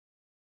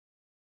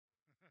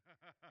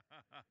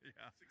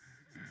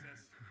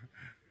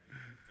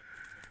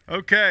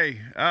Okay.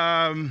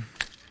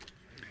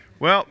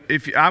 Well,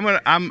 if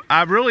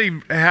I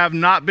really have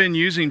not been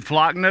using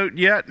Flocknote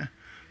yet,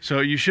 so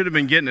you should have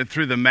been getting it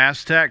through the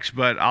mass text,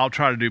 but I'll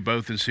try to do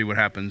both and see what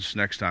happens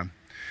next time.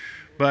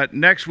 But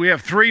next we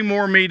have 3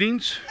 more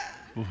meetings.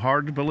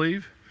 Hard to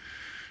believe.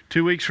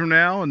 2 weeks from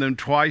now, and then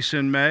twice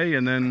in May,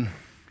 and then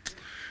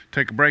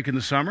take a break in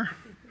the summer.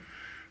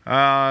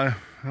 I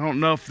don't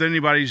know if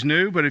anybody's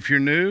new, but if you're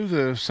new,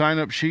 the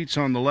sign-up sheet's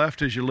on the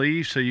left as you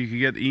leave, so you can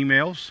get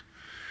emails.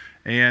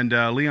 And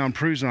Leon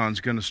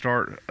Pruzon's going to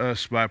start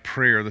us by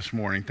prayer this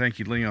morning. Thank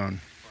you, Leon.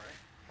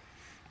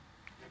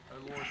 Oh,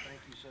 Lord,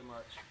 thank you so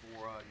much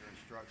for your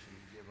instruction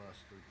you give us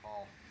through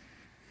Paul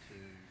to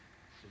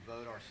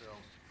devote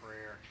ourselves to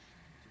prayer,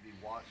 to be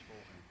watchful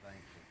and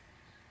thankful,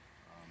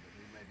 that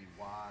we may be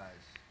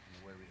wise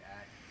in the way we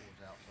act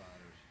towards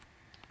outsiders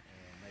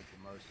and make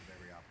the most of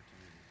every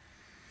opportunity.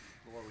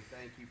 Lord, we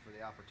thank you for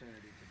the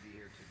opportunity to be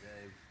here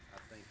today.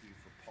 I thank you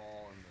for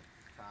Paul and the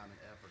time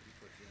and effort he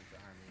puts into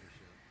our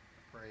leadership.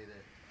 I pray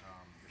that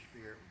your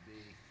Spirit would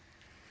be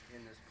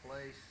in this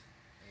place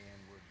and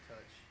would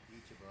touch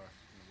each of us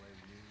in the way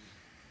we need,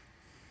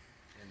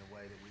 in the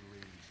way that we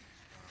lead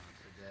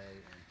today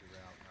and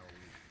throughout our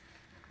week.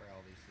 I pray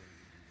all these things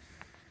in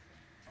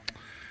Jesus'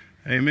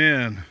 name.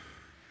 Amen.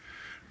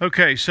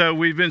 Okay, so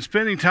we've been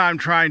spending time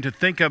trying to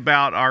think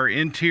about our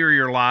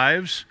interior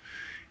lives,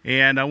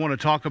 and I want to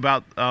talk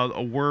about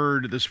a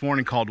word this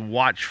morning called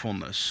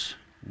watchfulness.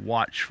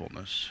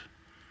 Watchfulness.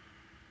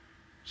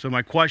 So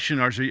my question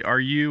is, are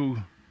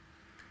you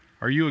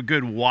a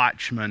good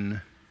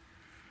watchman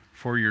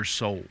for your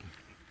soul?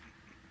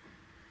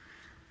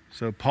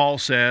 So Paul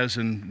says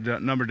in a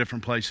number of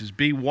different places,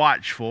 be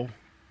watchful,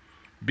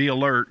 be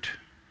alert.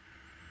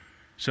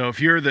 So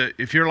if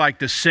you're like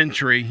the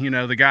sentry,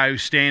 the guy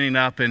who's standing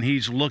up and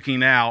he's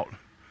looking out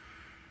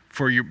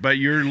but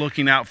you're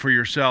looking out for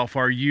yourself,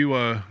 are you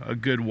a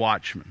good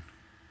watchman?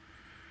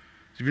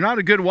 If you're not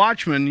a good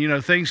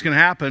watchman, things can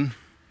happen,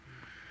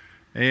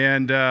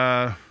 and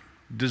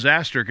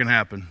disaster can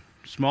happen.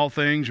 Small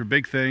things or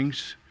big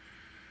things.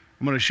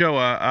 I'm going to show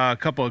a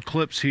couple of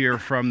clips here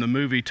from the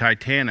movie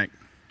Titanic.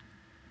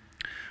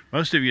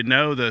 Most of you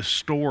know the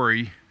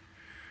story.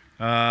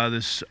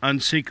 This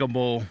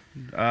unsinkable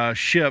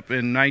ship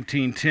in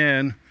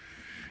 1910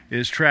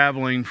 is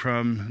traveling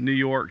from New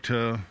York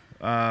to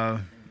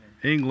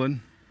England,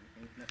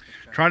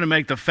 trying to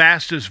make the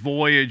fastest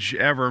voyage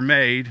ever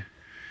made.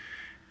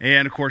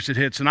 And, of course, it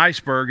hits an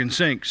iceberg and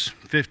sinks.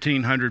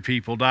 1,500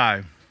 people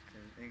die.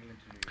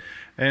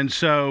 And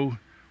so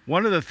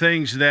one of the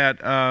things that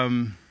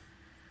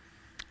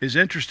is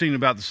interesting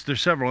about this,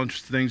 there's several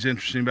things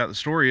interesting about the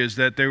story, is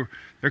that there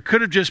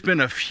could have just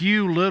been a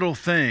few little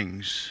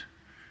things,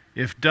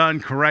 if done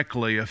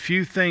correctly, a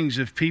few things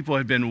if people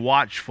had been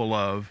watchful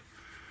of,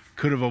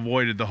 could have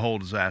avoided the whole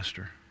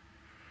disaster.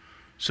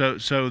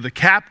 So the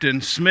captain,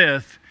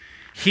 Smith,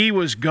 he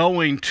was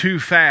going too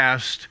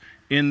fast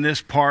in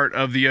this part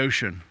of the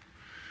ocean.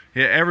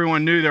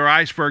 Everyone knew there were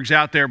icebergs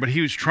out there, but he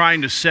was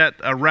trying to set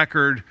a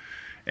record,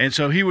 and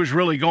so he was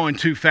really going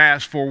too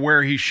fast for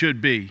where he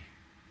should be.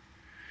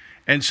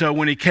 And so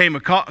when he came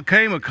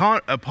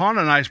upon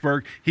an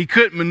iceberg, he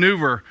couldn't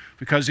maneuver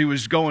because he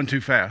was going too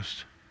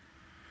fast.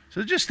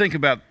 So just think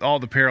about all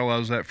the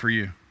parallels that for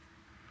you.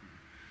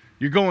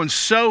 You're going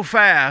so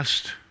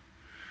fast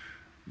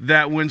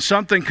that when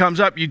something comes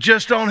up, you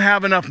just don't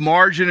have enough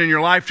margin in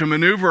your life to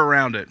maneuver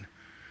around it.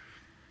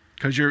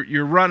 Because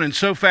you're running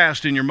so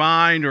fast in your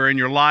mind or in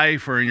your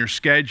life or in your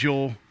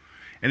schedule.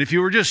 And if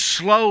you just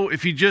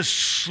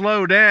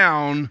slow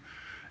down,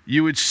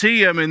 you would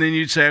see them and then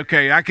you'd say,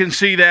 okay, I can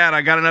see that.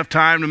 I got enough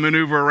time to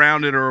maneuver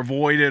around it or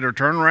avoid it or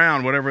turn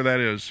around, whatever that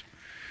is.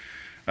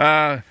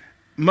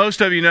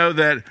 Most of you know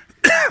that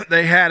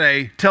they had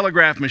a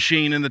telegraph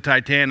machine in the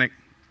Titanic.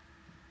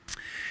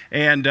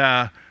 And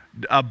a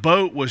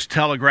boat was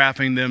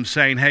telegraphing them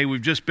saying, hey,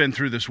 we've just been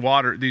through these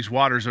waters.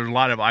 There's a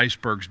lot of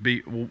icebergs,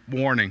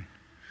 warning.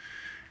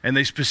 And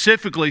they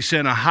specifically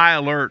sent a high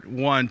alert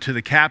one to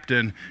the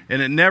captain,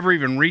 and it never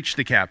even reached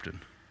the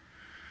captain.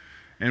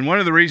 And one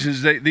of the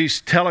reasons that these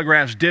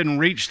telegraphs didn't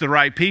reach the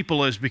right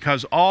people is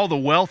because all the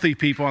wealthy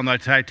people on the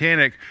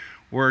Titanic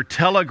were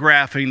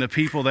telegraphing the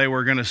people they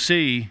were going to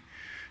see,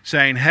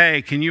 saying,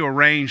 hey, can you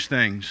arrange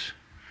things?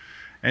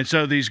 And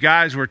so these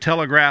guys were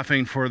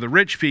telegraphing for the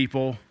rich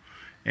people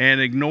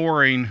and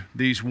ignoring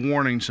these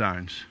warning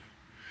signs.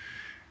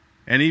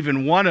 And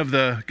even one of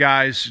the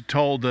guys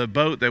told the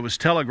boat that was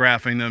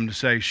telegraphing them to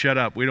say, shut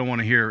up, we don't want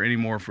to hear any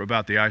more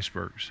about the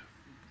icebergs.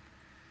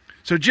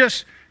 So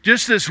just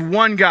this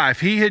one guy,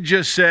 if he had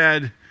just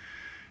said,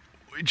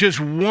 just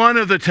one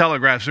of the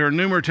telegraphs, there are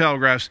numerous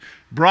telegraphs,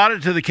 brought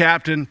it to the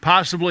captain,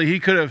 possibly he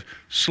could have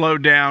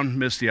slowed down,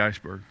 missed the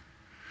iceberg.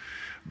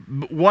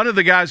 One of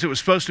the guys that was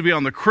supposed to be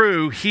on the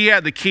crew, he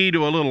had the key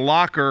to a little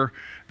locker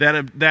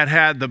that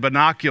had the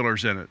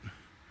binoculars in it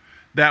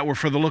that were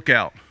for the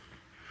lookout.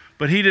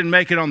 But he didn't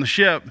make it on the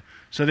ship,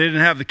 so they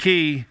didn't have the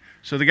key,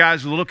 so the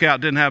guys with the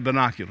lookout didn't have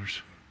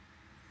binoculars.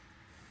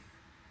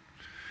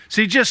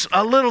 See, just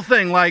a little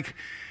thing like,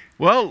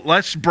 well,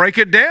 let's break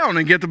it down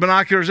and get the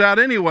binoculars out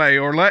anyway,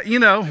 or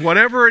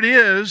whatever it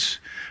is.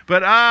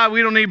 But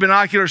we don't need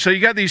binoculars. So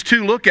you got these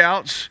two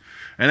lookouts,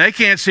 and they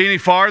can't see any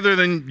farther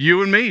than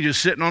you and me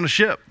just sitting on a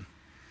ship.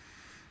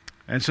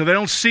 And so they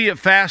don't see it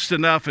fast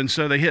enough, and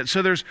so they hit.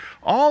 So there's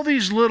all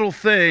these little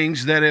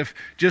things that if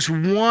just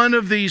one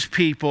of these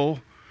people,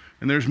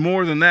 and there's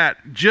more than that,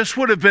 just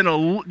would have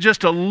been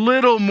just a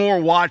little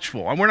more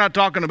watchful. And we're not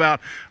talking about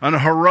an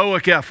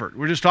heroic effort.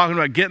 We're just talking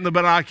about getting the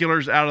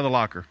binoculars out of the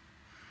locker.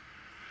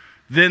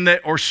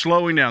 Or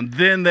slowing down.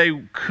 Then they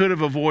could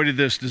have avoided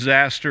this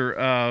disaster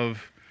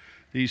of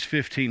these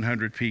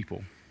 1,500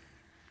 people.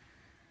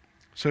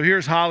 So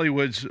here's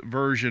Hollywood's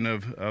version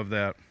of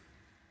that.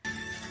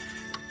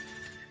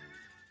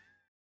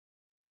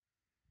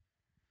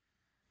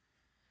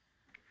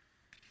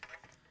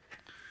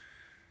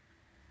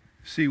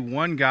 See,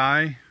 one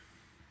guy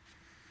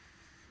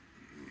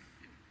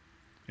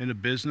in a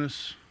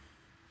business,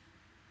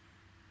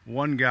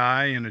 one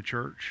guy in a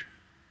church,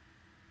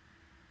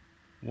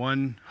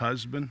 one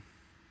husband,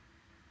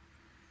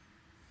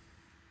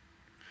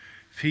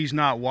 if he's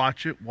not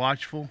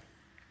watchful,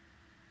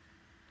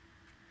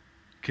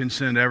 can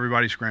send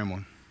everybody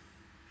scrambling.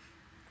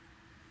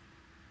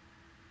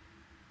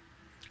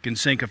 Can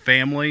sink a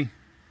family,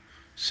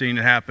 seen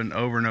it happen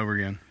over and over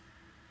again.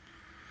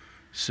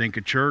 Sink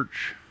a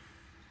church,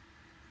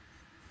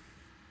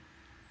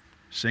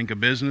 sink a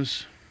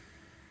business.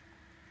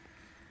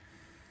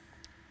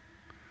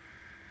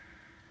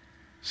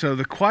 So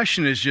the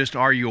question is just,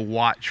 are you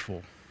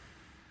watchful?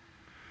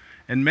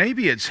 And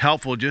maybe it's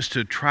helpful just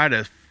to try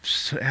to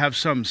have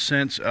some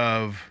sense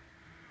of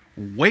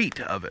weight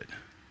of it.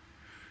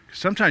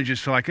 Sometimes you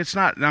just feel like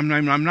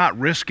I'm not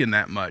risking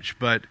that much,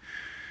 but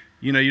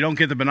you don't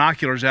get the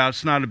binoculars out,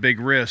 it's not a big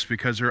risk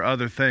because there are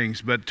other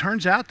things. But it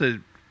turns out that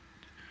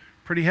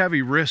pretty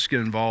heavy risk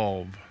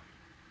involved.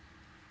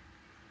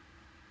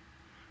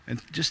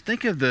 And just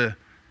think of the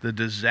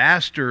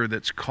disaster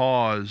that's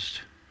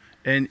caused.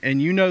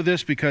 And you know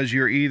this because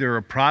you're either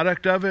a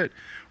product of it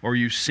or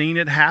you've seen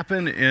it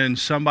happen in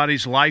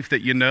somebody's life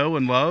that you know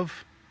and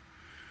love.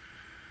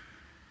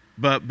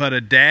 But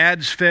a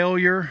dad's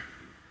failure,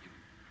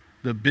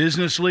 the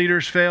business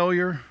leader's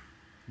failure,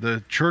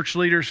 the church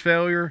leader's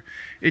failure,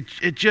 it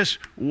just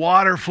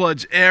water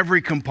floods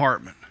every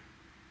compartment.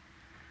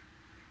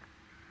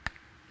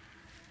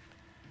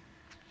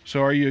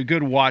 So are you a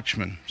good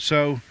watchman?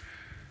 So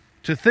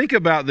to think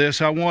about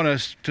this, I want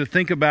us to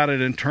think about it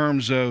in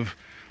terms of,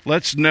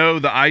 let's know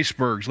the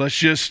icebergs. Let's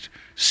just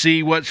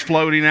see what's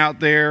floating out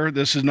there.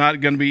 This is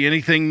not going to be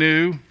anything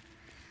new.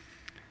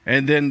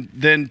 And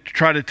then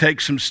try to take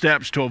some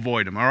steps to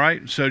avoid them, all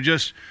right? So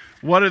just,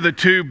 what are the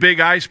two big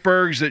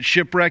icebergs that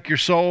shipwreck your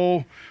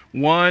soul?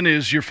 One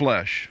is your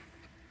flesh.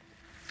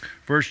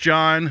 1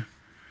 John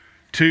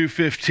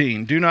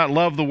 2:15. Do not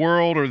love the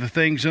world or the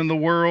things in the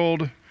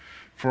world.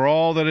 For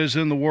all that is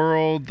in the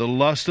world, the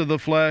lust of the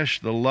flesh,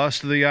 the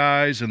lust of the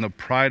eyes, and the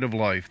pride of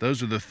life.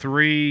 Those are the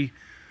three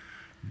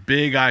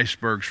big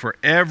icebergs for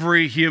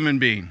every human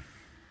being.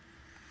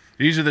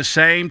 These are the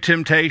same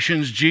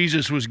temptations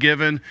Jesus was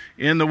given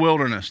in the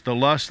wilderness. The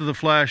lust of the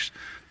flesh,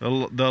 the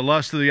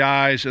lust of the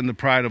eyes, and the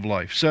pride of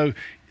life. So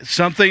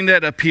something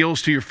that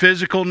appeals to your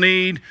physical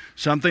need,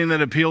 something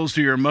that appeals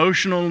to your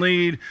emotional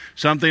need,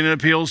 something that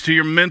appeals to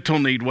your mental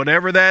need,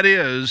 whatever that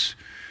is,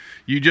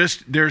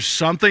 there's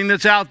something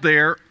that's out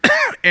there,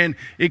 and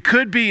it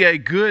could be a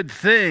good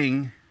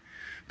thing,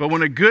 but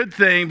when a good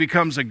thing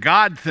becomes a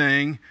God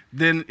thing,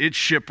 then it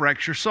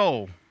shipwrecks your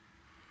soul.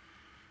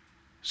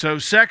 So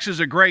sex is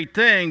a great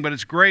thing, but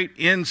it's great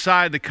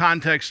inside the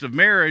context of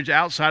marriage.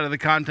 Outside of the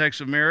context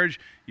of marriage,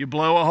 you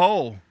blow a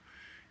hole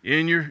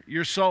in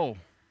your soul.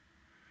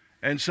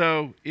 And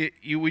so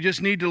we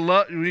just need to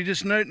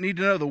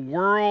know the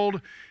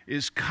world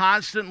is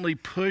constantly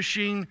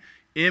pushing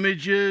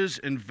images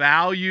and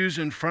values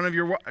in front of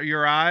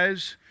your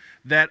eyes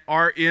that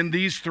are in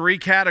these three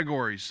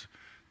categories: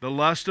 the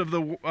lust of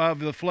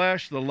the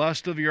flesh, the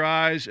lust of your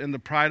eyes, and the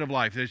pride of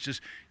life. It's just,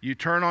 you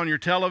turn on your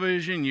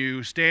television,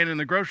 you stand in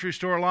the grocery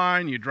store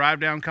line, you drive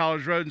down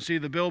College Road and see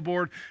the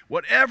billboard.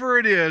 Whatever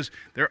it is,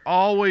 they're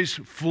always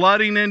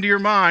flooding into your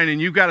mind,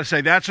 and you've got to say,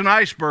 that's an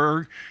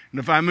iceberg, and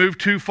if I move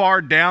too far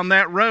down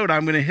that road,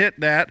 I'm going to hit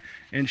that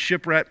and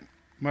shipwreck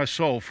my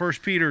soul. 1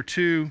 Peter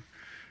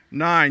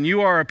 2:9,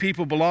 you are a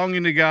people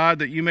belonging to God,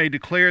 that you may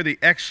declare the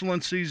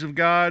excellencies of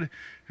God,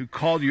 who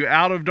called you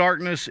out of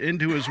darkness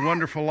into his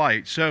wonderful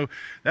light. So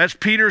that's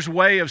Peter's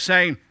way of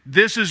saying,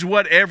 this is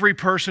what every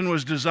person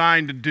was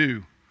designed to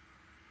do.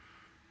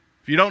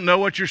 If you don't know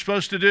what you're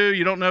supposed to do,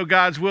 you don't know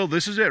God's will,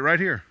 this is it right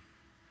here.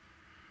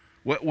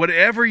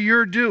 Whatever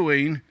you're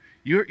doing,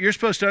 you're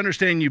supposed to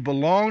understand you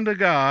belong to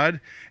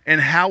God,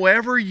 and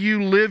however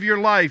you live your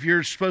life,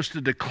 you're supposed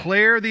to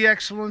declare the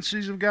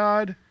excellencies of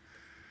God,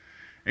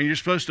 and you're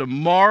supposed to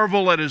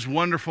marvel at his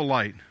wonderful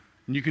light.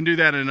 And you can do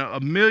that in a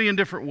million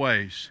different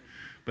ways.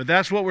 But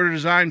that's what we're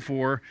designed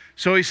for.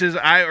 So he says,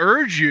 I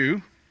urge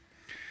you,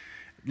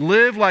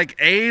 Live like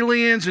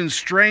aliens and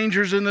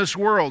strangers in this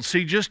world.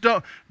 See, just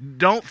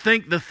don't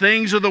think the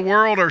things of the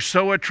world are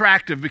so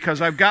attractive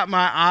because I've got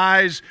my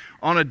eyes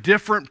on a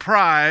different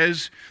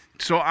prize.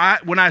 So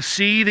when I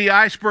see the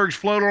icebergs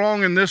float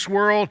along in this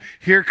world,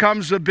 here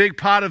comes a big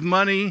pot of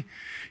money.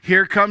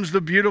 Here comes the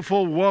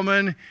beautiful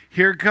woman.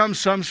 Here comes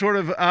some sort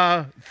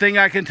of thing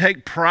I can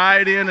take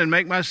pride in and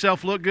make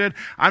myself look good.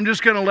 I'm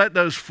just going to let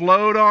those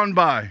float on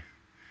by.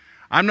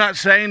 I'm not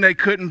saying they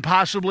couldn't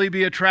possibly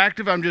be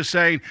attractive. I'm just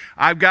saying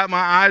I've got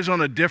my eyes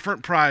on a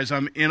different prize.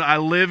 I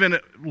live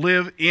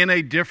in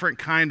a different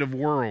kind of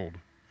world.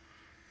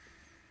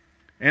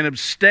 And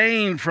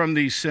abstain from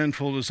these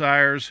sinful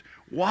desires.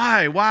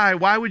 Why?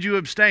 Why would you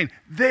abstain?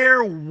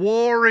 They're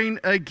warring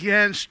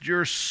against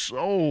your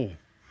soul.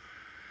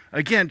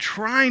 Again,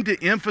 trying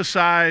to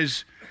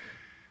emphasize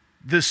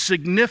the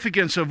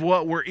significance of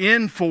what we're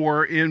in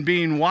for in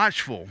being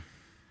watchful.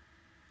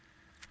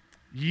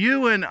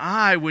 You and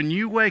I, when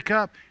you wake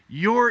up,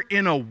 you're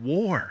in a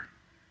war.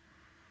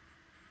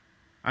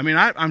 I mean,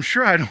 I'm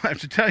sure I don't have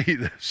to tell you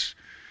this.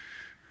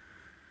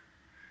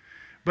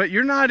 But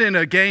you're not in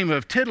a game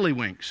of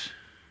tiddlywinks,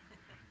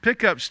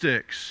 pickup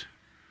sticks.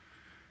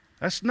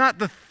 That's not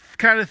the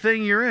kind of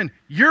thing you're in.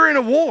 You're in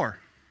a war.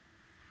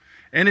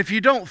 And if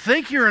you don't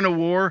think you're in a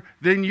war,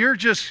 then you're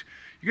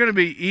going to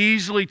be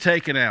easily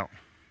taken out.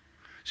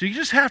 So you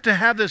just have to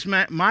have this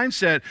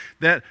mindset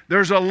that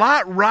there's a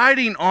lot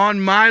riding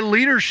on my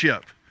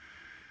leadership.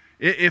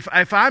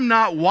 If I'm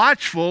not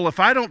watchful, if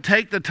I don't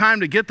take the time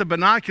to get the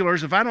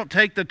binoculars, if I don't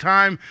take the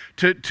time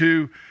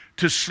to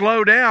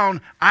slow down,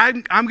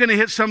 I'm going to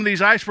hit some of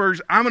these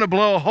icebergs. I'm going to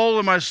blow a hole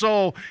in my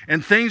soul,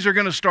 and things are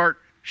going to start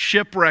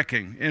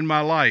shipwrecking in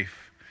my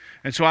life.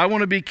 And so I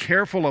want to be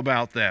careful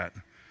about that.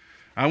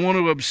 I want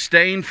to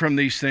abstain from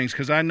these things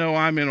because I know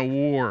I'm in a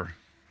war.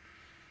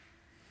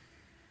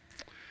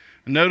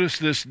 Notice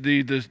this,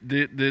 the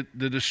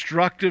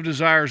destructive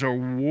desires are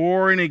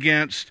warring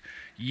against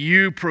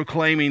you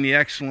proclaiming the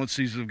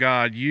excellencies of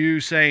God, you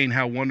saying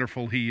how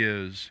wonderful He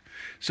is.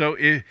 So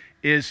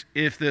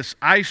if this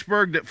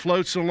iceberg that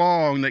floats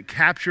along that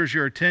captures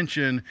your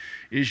attention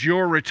is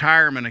your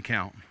retirement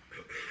account,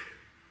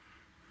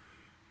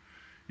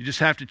 you just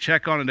have to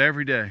check on it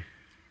every day.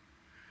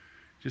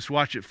 Just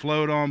watch it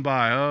float on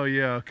by. Oh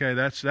yeah, okay,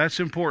 that's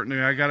important.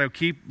 I got to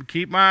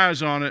keep my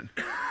eyes on it.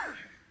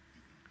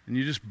 And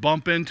you just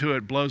bump into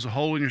it, blows a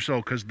hole in your soul,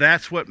 because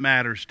that's what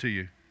matters to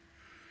you.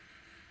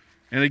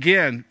 And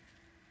again,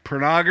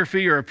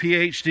 pornography or a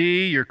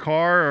PhD, your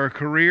car or a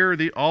career,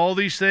 all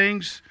these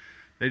things,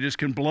 they just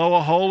can blow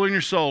a hole in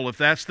your soul if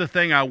that's the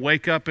thing I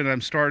wake up and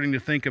I'm starting to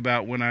think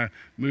about when I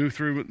move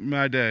through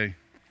my day.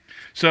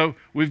 So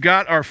we've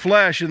got our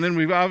flesh, and then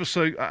we've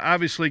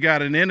obviously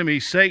got an enemy,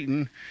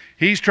 Satan.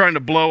 He's trying to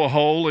blow a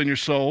hole in your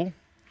soul.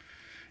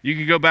 You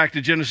can go back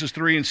to Genesis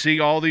 3 and see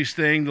all these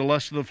things, the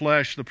lust of the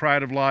flesh, the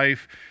pride of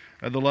life,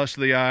 the lust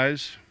of the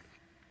eyes.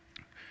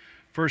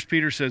 1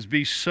 Peter says,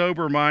 be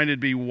sober-minded,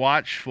 be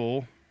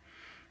watchful,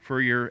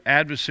 for your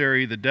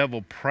adversary, the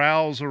devil,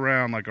 prowls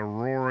around like a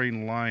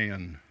roaring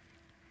lion.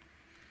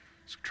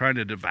 He's trying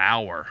to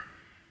devour.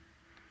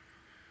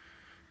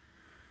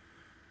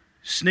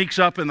 Sneaks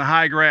up in the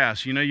high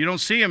grass. You know, you don't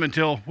see him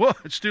until, whoa,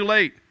 it's too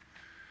late.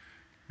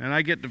 And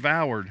I get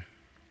devoured.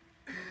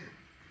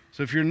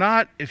 So if you're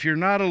not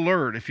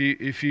alert,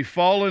 if you've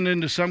fallen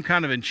into some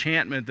kind of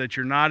enchantment that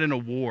you're not in a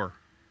war,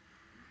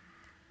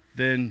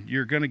 then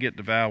you're going to get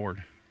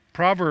devoured.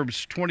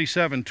 Proverbs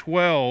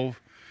 27:12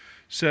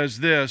 says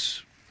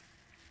this,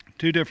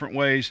 two different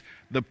ways.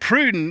 The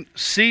prudent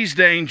sees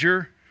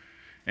danger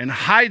and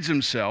hides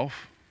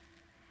himself.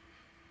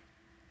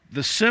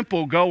 The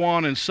simple go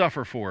on and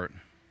suffer for it.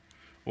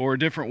 Or a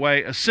different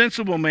way, a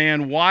sensible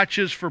man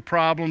watches for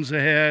problems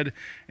ahead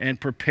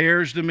and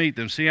prepares to meet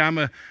them. See, I'm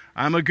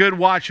a good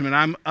watchman.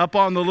 I'm up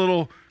on the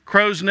little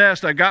crow's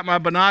nest. I got my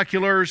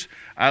binoculars.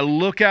 I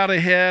look out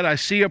ahead. I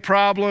see a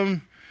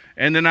problem,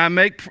 and then I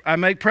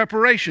make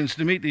preparations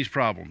to meet these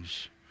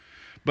problems.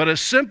 But a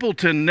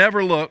simpleton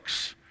never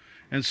looks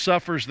and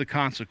suffers the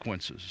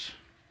consequences.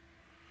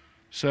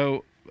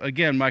 So,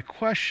 again, my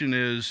question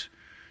is,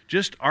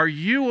 just are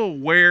you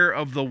aware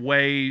of the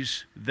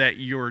ways that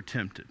you're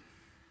tempted?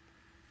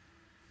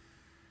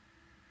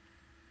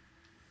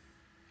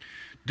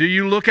 Do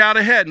you look out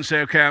ahead and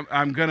say, okay,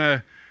 I'm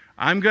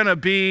gonna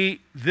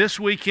be this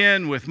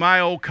weekend with my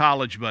old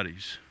college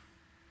buddies?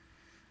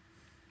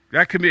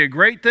 That could be a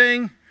great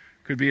thing,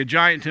 could be a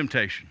giant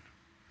temptation.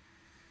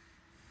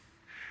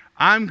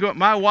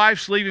 My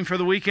wife's leaving for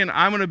the weekend.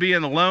 I'm going to be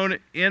alone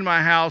in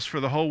my house for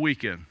the whole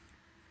weekend.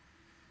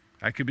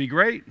 That could be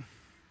great.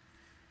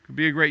 Could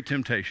be a great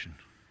temptation.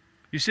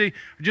 You see,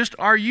 just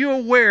are you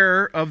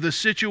aware of the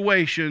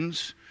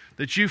situations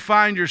that you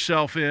find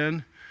yourself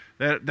in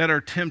that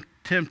are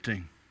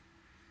tempting?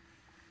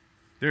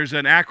 There's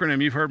an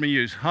acronym you've heard me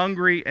use: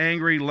 hungry,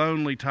 angry,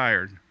 lonely,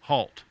 tired.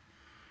 HALT.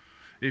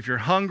 If you're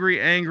hungry,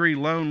 angry,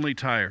 lonely,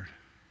 tired,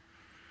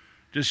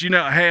 just,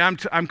 hey,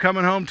 I'm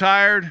coming home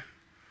tired.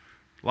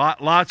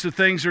 Lots of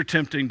things are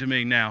tempting to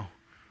me now.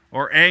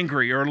 or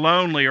angry or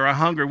lonely or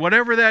hungry,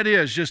 whatever that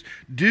is, just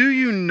do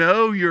you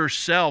know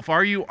yourself?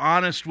 Are you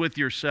honest with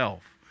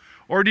yourself?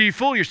 Or do you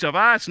fool yourself?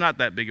 It's not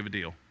that big of a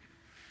deal.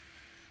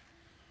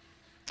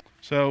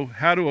 So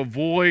how to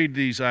avoid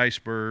these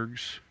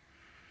icebergs,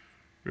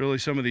 really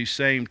some of these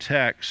same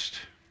texts.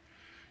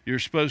 You're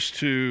supposed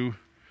to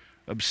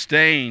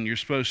abstain. You're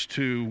supposed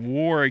to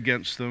war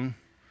against them.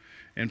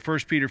 In 1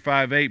 Peter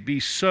 5:8, be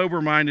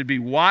sober-minded, be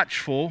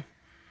watchful,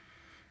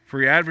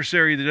 for your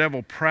adversary, the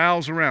devil,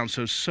 prowls around.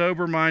 So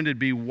sober-minded,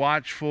 be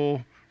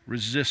watchful,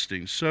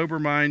 resisting.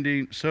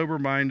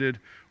 Sober-minded,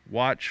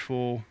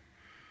 watchful,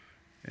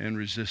 and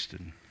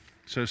resisting.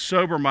 So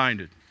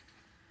sober-minded.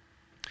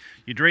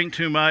 You drink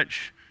too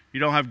much, you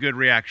don't have good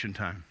reaction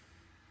time.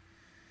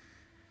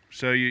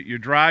 So you're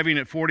driving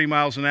at 40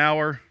 miles an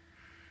hour,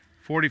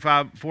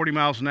 40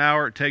 miles an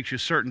hour, it takes you a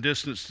certain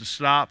distance to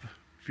stop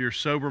if you're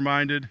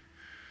sober-minded.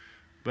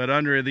 But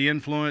under the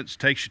influence, it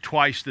takes you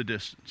twice the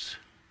distance.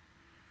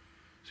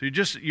 So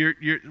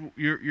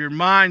your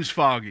mind's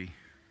foggy.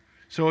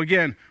 So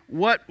again,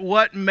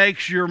 what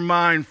makes your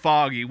mind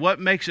foggy? What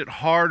makes it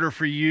harder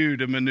for you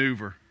to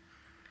maneuver?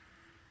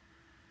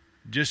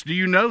 Just do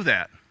you know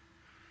that?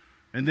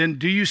 And then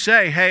do you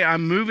say, hey,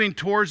 I'm moving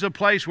towards a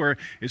place where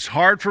it's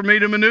hard for me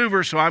to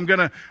maneuver, so I'm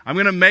gonna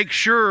make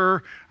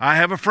sure I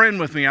have a friend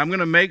with me. I'm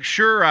gonna make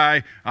sure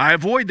I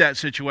avoid that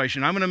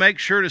situation. I'm gonna make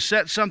sure to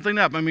set something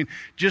up. I mean,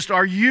 just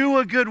are you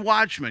a good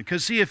watchman?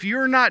 Because see, if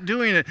you're not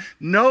doing it,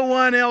 no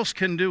one else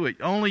can do it.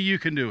 Only you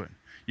can do it.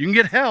 You can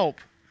get help,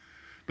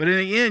 but in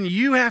the end,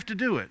 you have to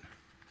do it.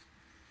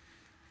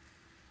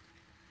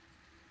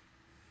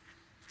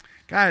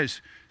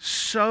 Guys,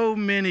 so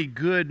many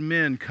good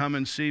men come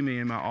and see me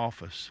in my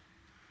office.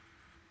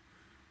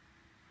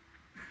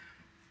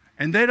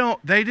 And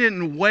they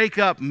didn't wake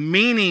up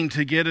meaning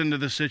to get into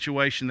the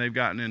situation they've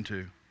gotten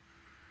into.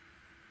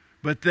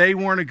 But they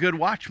weren't a good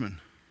watchman.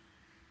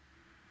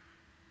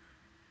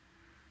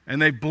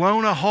 And they've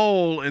blown a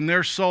hole in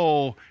their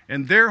soul,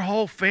 and their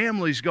whole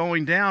family's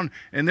going down,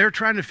 and they're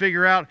trying to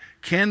figure out,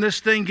 can this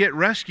thing get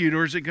rescued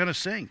or is it going to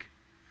sink?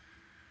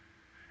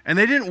 And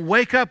they didn't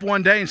wake up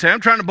one day and say, I'm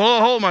trying to blow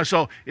a hole in my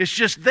soul. It's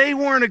just they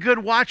weren't a good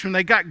watchman.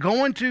 They got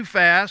going too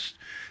fast.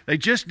 They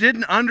just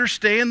didn't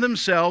understand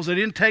themselves. They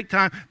didn't take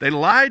time. They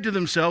lied to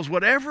themselves,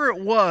 whatever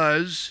it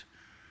was.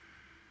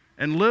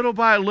 And little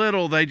by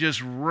little, they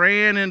just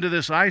ran into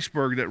this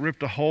iceberg that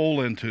ripped a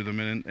hole into them.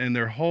 And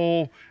their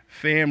whole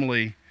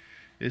family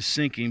is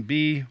sinking.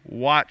 Be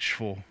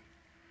watchful.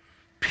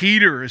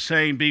 Peter is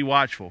saying, be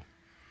watchful.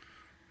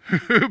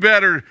 Who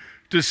better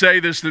to say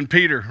this than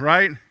Peter,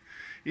 right?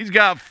 He's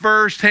got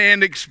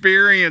firsthand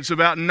experience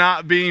about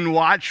not being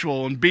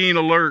watchful and being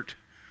alert.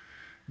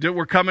 That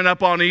we're coming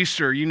up on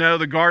Easter, you know,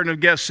 the Garden of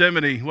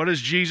Gethsemane. What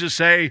does Jesus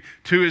say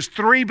to his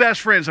three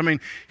best friends? I mean,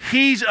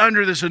 he's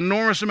under this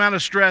enormous amount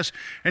of stress,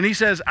 and he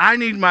says, I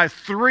need my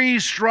three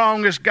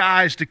strongest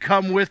guys to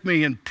come with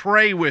me and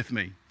pray with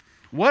me.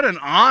 What an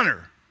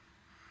honor.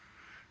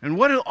 And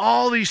what do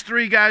all these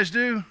three guys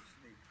do?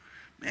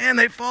 Man,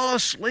 they fall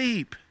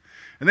asleep.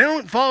 And they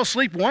don't fall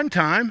asleep one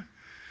time.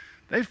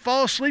 They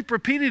fall asleep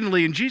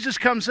repeatedly, and Jesus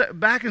comes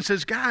back and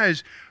says,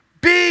 guys,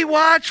 be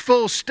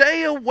watchful,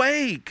 stay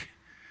awake.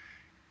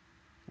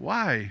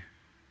 Why?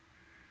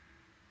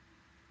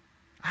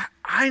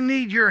 I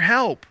need your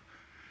help.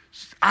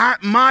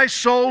 My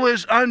soul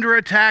is under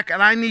attack,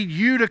 and I need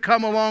you to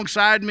come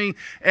alongside me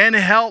and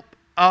help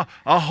a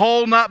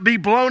hole not be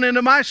blown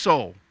into my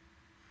soul.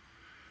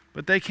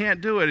 But they can't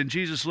do it, and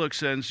Jesus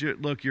looks and says,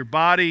 look, your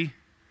body,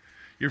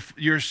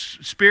 your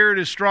spirit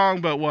is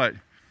strong, but what?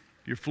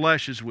 Your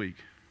flesh is weak.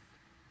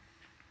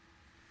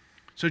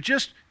 So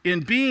just in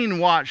being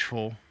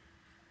watchful,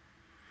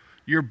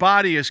 your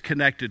body is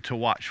connected to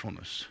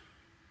watchfulness.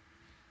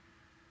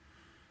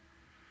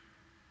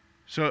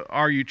 So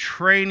are you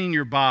training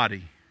your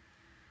body?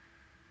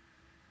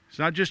 It's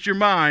not just your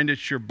mind,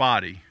 it's your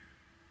body.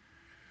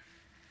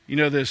 You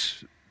know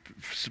this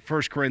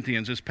 1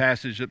 Corinthians, this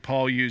passage that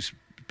Paul used.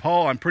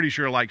 Paul, I'm pretty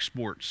sure, likes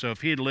sports. So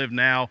if he had lived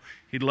now,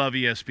 he'd love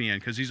ESPN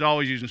because he's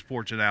always using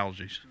sports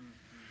analogies.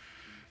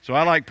 So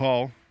I like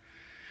Paul.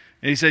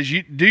 And he says,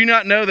 do you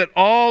not know that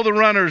all the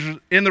runners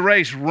in the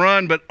race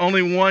run, but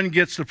only one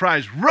gets the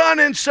prize? Run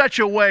in such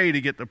a way to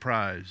get the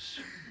prize.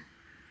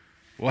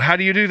 Well, how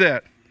do you do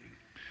that?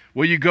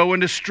 Well, you go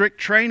into strict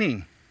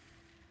training.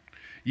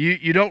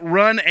 You don't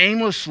run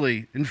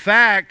aimlessly. In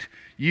fact,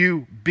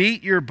 you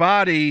beat your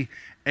body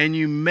and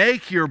you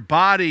make your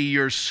body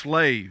your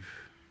slave.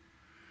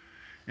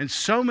 And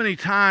so many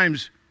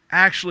times,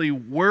 actually,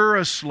 we're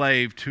a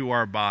slave to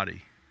our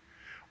body.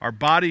 Our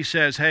body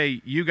says,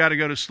 hey, you got to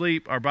go to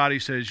sleep. Our body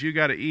says, you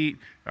got to eat.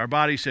 Our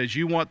body says,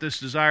 you want this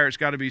desire, it's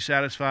got to be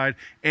satisfied.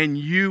 And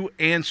you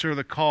answer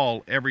the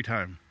call every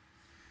time.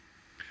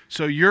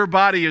 So your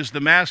body is the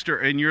master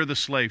and you're the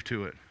slave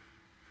to it.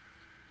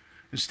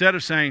 Instead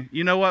of saying,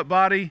 you know what,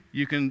 body,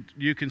 you can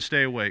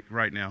stay awake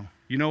right now.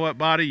 You know what,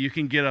 body? You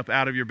can get up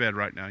out of your bed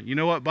right now. You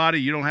know what,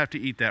 body? You don't have to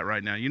eat that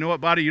right now. You know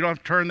what, body? You don't have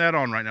to turn that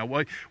on right now.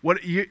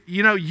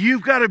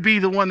 You've got to be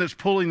the one that's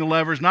pulling the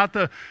levers, not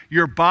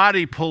your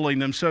body pulling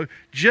them. So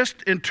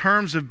just in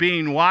terms of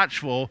being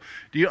watchful,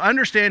 do you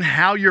understand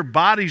how your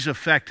body's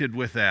affected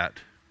with that?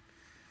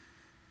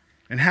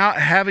 And how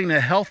having a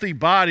healthy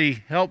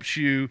body helps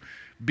you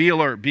be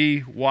alert,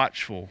 be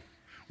watchful.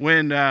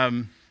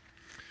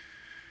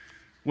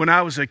 When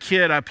I was a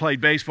kid, I played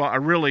baseball. I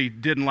really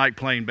didn't like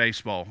playing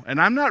baseball. And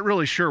I'm not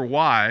really sure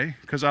why,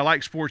 because I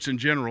like sports in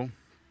general.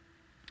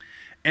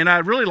 And I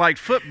really liked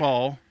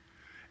football.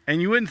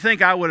 And you wouldn't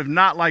think I would have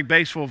not liked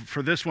baseball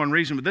for this one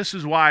reason, but this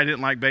is why I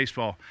didn't like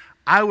baseball.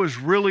 I was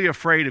really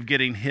afraid of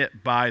getting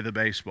hit by the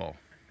baseball.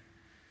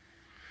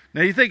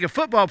 Now, you think a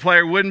football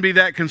player wouldn't be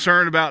that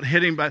concerned about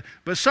hitting, but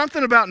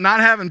something about not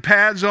having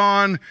pads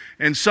on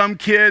and some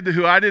kid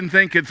who I didn't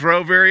think could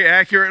throw very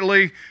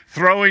accurately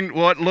throwing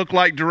what looked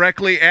like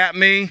directly at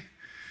me,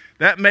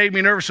 that made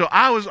me nervous. So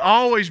I was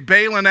always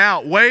bailing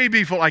out way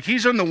before, like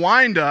he's in the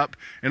windup,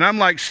 and I'm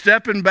like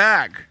stepping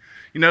back.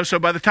 So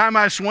by the time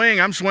I swing,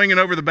 I'm swinging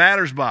over the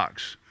batter's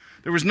box.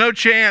 There was no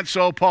chance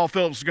Paul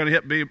Phillips was going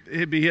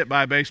to be hit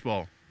by a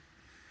baseball.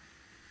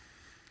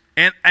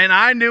 And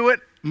I knew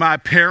it. My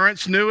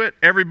parents knew it.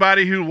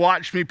 Everybody who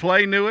watched me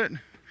play knew it.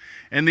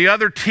 And the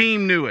other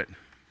team knew it.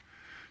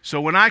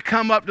 So when I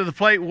come up to the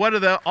plate, what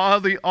do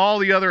all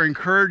the other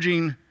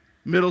encouraging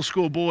middle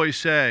school boys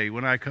say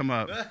when I come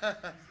up?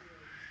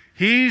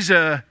 He's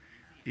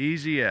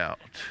easy out.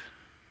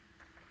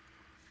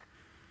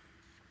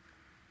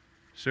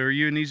 So are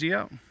you an easy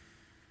out?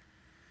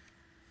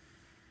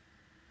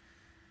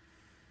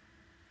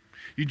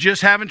 You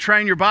just haven't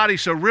trained your body,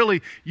 so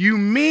really you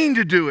mean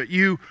to do it.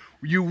 You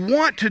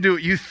want to do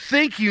it. You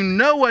think you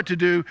know what to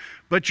do,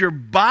 but your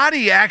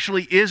body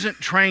actually isn't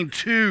trained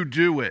to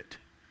do it.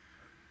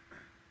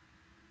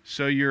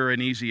 So you're an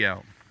easy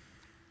out.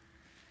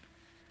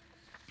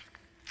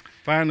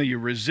 Finally, you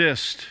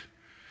resist.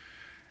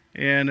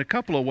 And a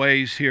couple of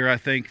ways here I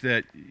think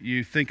that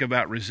you think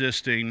about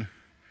resisting.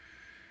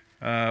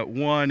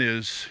 One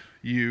is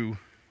you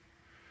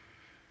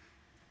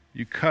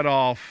cut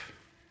off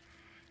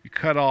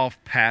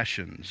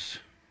passions.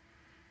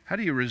 How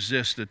do you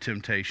resist the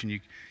temptation?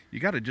 You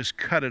got to just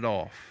cut it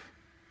off.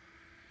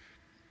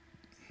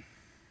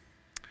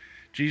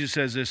 Jesus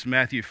says this in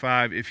Matthew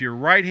 5, if your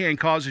right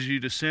hand causes you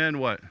to sin,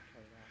 what?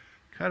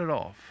 Cut it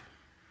off.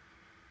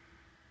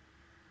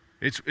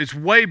 It's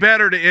way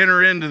better to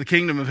enter into the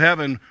kingdom of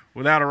heaven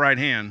without a right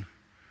hand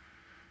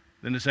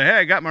than to say, hey,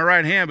 I got my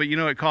right hand, but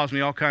it caused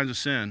me all kinds of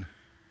sin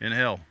in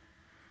hell.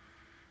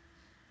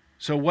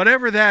 So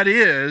whatever that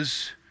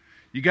is,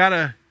 you got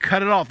to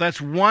cut it off. That's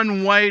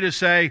one way to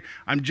say,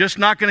 I'm just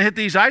not going to hit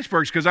these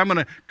icebergs because I'm going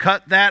to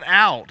cut that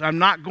out. I'm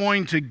not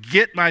going to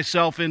get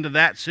myself into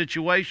that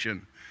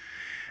situation.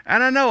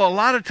 And I know a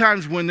lot of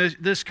times when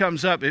this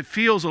comes up, it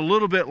feels a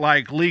little bit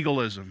like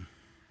legalism.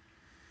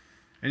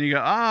 And you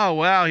go, oh,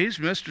 well, he's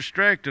Mr.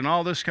 Strict and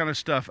all this kind of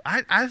stuff.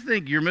 I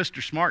think you're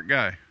Mr. Smart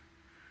Guy.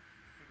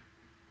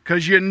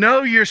 Because you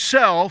know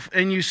yourself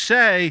and you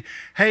say,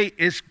 hey,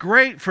 it's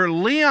great for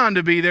Leon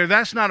to be there.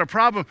 That's not a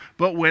problem.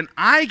 But when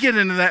I get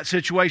into that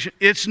situation,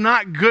 it's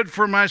not good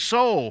for my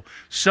soul.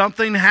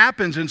 Something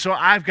happens, and so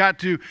I've got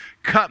to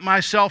cut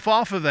myself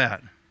off of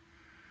that.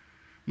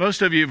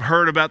 Most of you have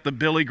heard about the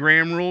Billy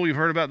Graham rule. You've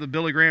heard about the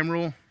Billy Graham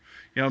rule?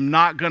 I'm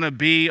not going to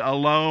be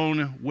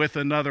alone with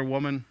another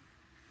woman.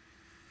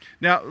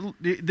 Now,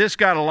 this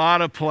got a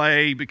lot of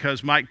play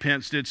because Mike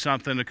Pence did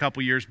something a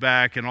couple years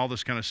back and all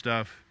this kind of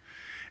stuff.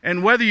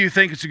 And whether you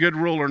think it's a good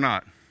rule or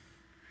not,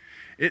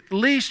 at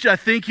least I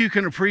think you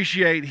can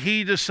appreciate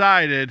he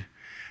decided,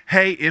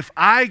 hey, if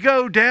I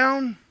go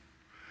down,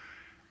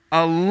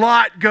 a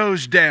lot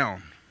goes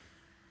down.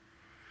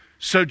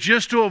 So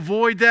just to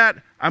avoid that,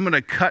 I'm going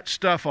to cut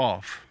stuff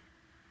off.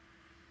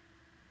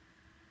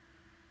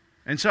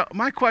 And so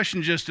my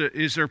question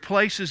is there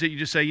places that you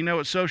just say,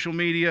 what, social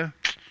media,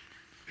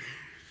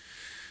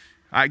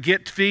 I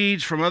get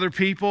feeds from other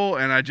people,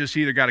 and I just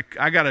either got to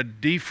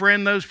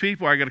defriend those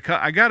people, or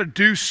I got to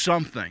do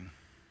something,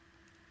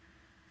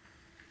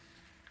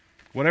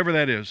 whatever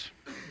that is.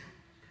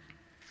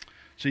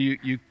 So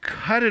you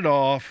cut it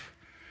off,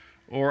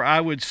 or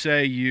I would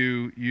say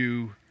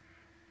you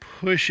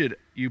push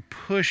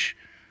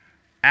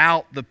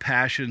out the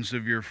passions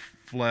of your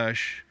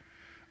flesh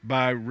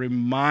by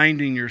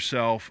reminding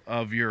yourself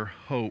of your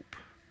hope.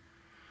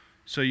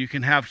 So you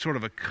can have sort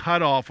of a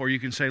cutoff, or you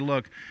can say,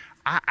 look,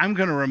 I'm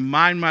going to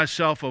remind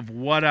myself of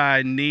what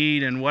I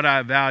need and what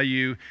I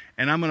value,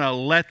 and I'm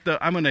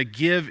going to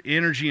give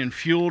energy and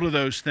fuel to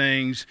those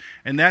things,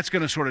 and that's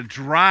going to sort of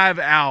drive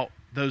out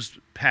those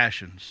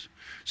passions.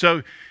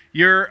 So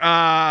you're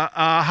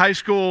a high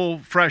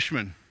school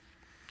freshman,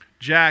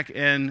 Jack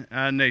and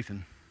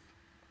Nathan.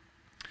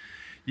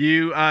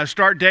 You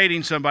start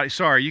dating somebody.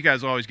 Sorry, you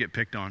guys always get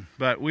picked on,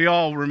 but we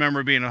all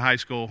remember being a high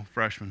school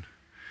freshman.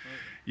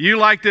 You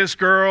like this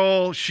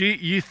girl,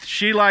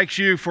 she likes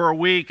you for a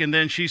week, and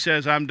then she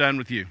says, I'm done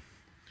with you.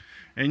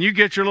 And you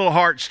get your little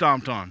heart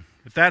stomped on.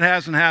 If that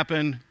hasn't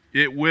happened,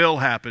 it will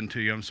happen to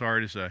you, I'm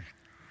sorry to say.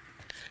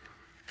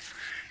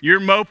 You're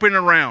moping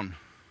around.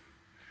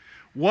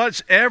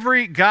 What's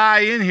every guy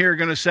in here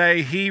going to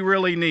say he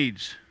really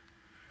needs?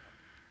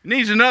 He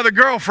needs another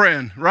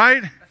girlfriend,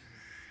 right?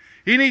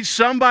 He needs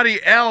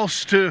somebody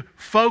else to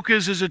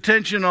focus his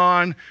attention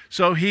on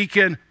so he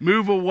can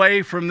move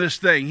away from this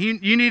thing.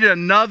 You need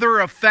another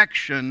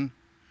affection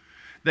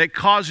that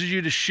causes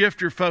you to shift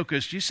your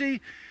focus. You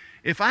see,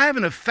 if I have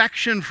an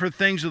affection for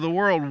things of the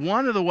world,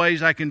 one of the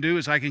ways I can do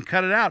is I can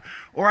cut it out,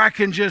 or I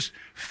can just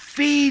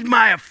feed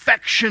my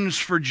affections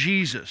for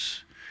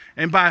Jesus.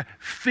 And by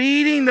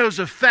feeding those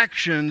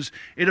affections,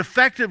 it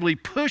effectively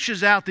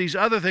pushes out these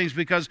other things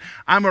because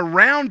I'm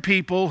around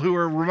people who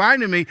are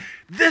reminding me,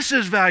 this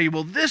is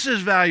valuable,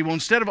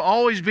 instead of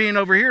always being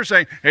over here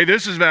saying, hey,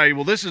 this is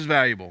valuable, this is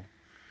valuable.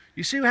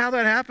 You see how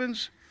that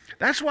happens?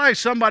 That's why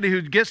somebody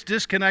who gets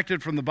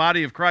disconnected from the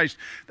body of Christ,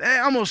 they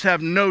almost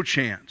have no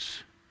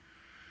chance.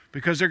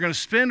 Because they're going to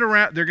stand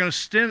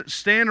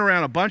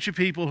around a bunch of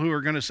people who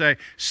are going to say,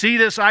 see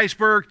this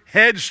iceberg,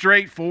 head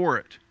straight for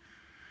it.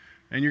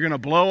 And you're going to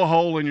blow a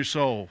hole in your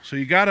soul. So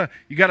you got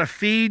to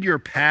feed your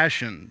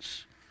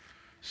passions.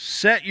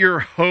 Set your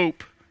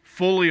hope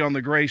fully on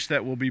the grace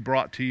that will be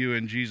brought to you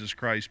in Jesus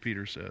Christ,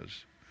 Peter says.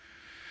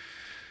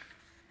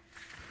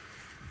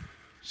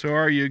 So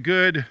are you a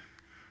good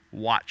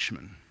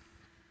watchman?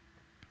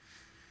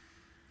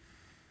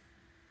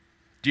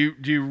 Do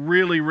you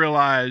really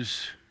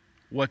realize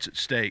what's at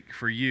stake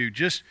for you?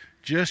 Just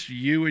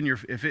you and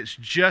if it's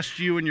just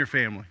you and your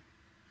family.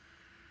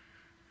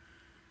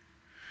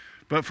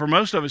 But for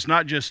most of us,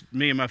 not just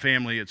me and my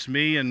family, it's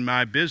me and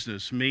my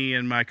business, me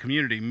and my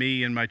community,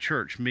 me and my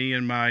church, me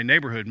and my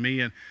neighborhood,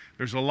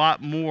 there's a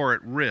lot more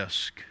at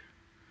risk.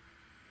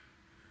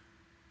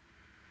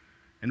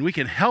 And we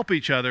can help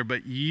each other,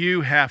 but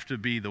you have to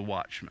be the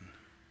watchman.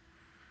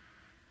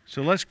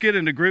 So let's get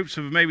into groups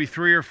of maybe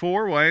 3 or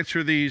 4. We'll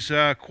answer these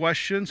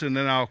questions, and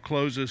then I'll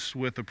close us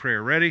with a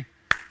prayer. Ready?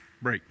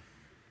 Break.